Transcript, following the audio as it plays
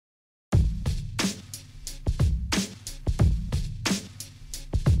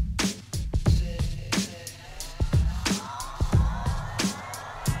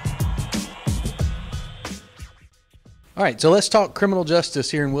All right, so let's talk criminal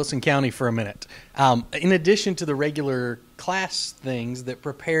justice here in Wilson County for a minute. In addition to the regular class things that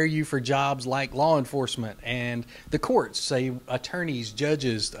prepare you for jobs like law enforcement and the courts, say attorneys,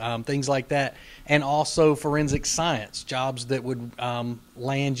 judges, things like that, and also forensic science, jobs that would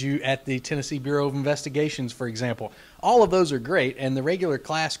land you at the Tennessee Bureau of Investigations, for example. All of those are great, and the regular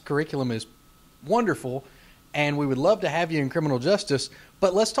class curriculum is wonderful, and we would love to have you in criminal justice,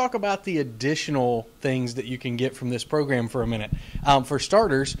 but let's talk about the additional things that you can get from this program for a minute. For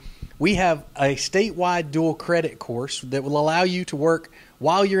starters, we have a statewide dual credit course that will allow you to work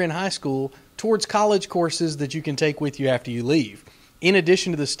while you're in high school towards college courses that you can take with you after you leave. In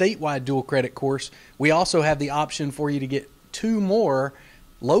addition to the statewide dual credit course, we also have the option for you to get 2 more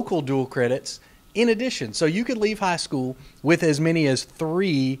local dual credits in addition. So you could leave high school with as many as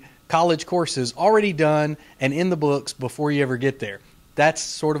 3 college courses already done and in the books before you ever get there. That's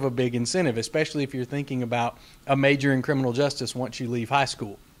sort of a big incentive, especially if you're thinking about a major in criminal justice once you leave high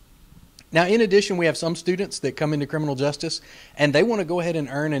school. Now, in addition, we have some students that come into criminal justice and they want to go ahead and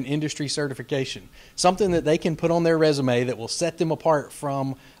earn an industry certification, something that they can put on their resume that will set them apart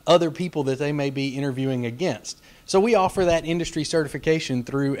from other people that they may be interviewing against. So we offer that industry certification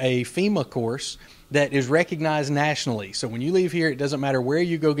through a FEMA course that is recognized nationally. So when you leave here, it doesn't matter where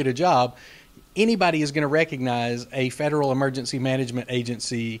you go get a job, anybody is going to recognize a Federal Emergency Management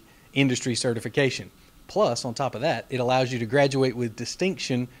Agency industry certification. Plus, on top of that, it allows you to graduate with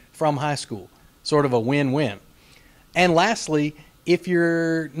distinction from high school, sort of a win-win. And lastly, if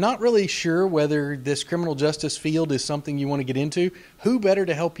you're not really sure whether this criminal justice field is something you want to get into, who better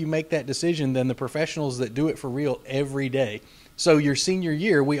to help you make that decision than the professionals that do it for real every day? So your senior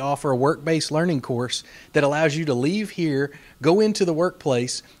year, we offer a work-based learning course that allows you to leave here, go into the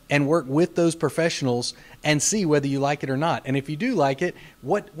workplace, and work with those professionals and see whether you like it or not. And if you do like it,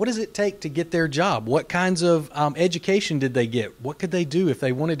 what does it take to get their job? What kinds of education did they get? What could they do if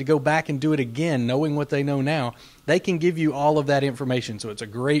they wanted to go back and do it again, knowing what they know now? They can give you all of that information, so it's a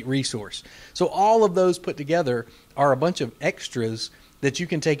great resource. So all of those put together are a bunch of extras that you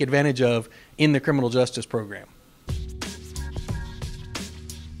can take advantage of in the criminal justice program.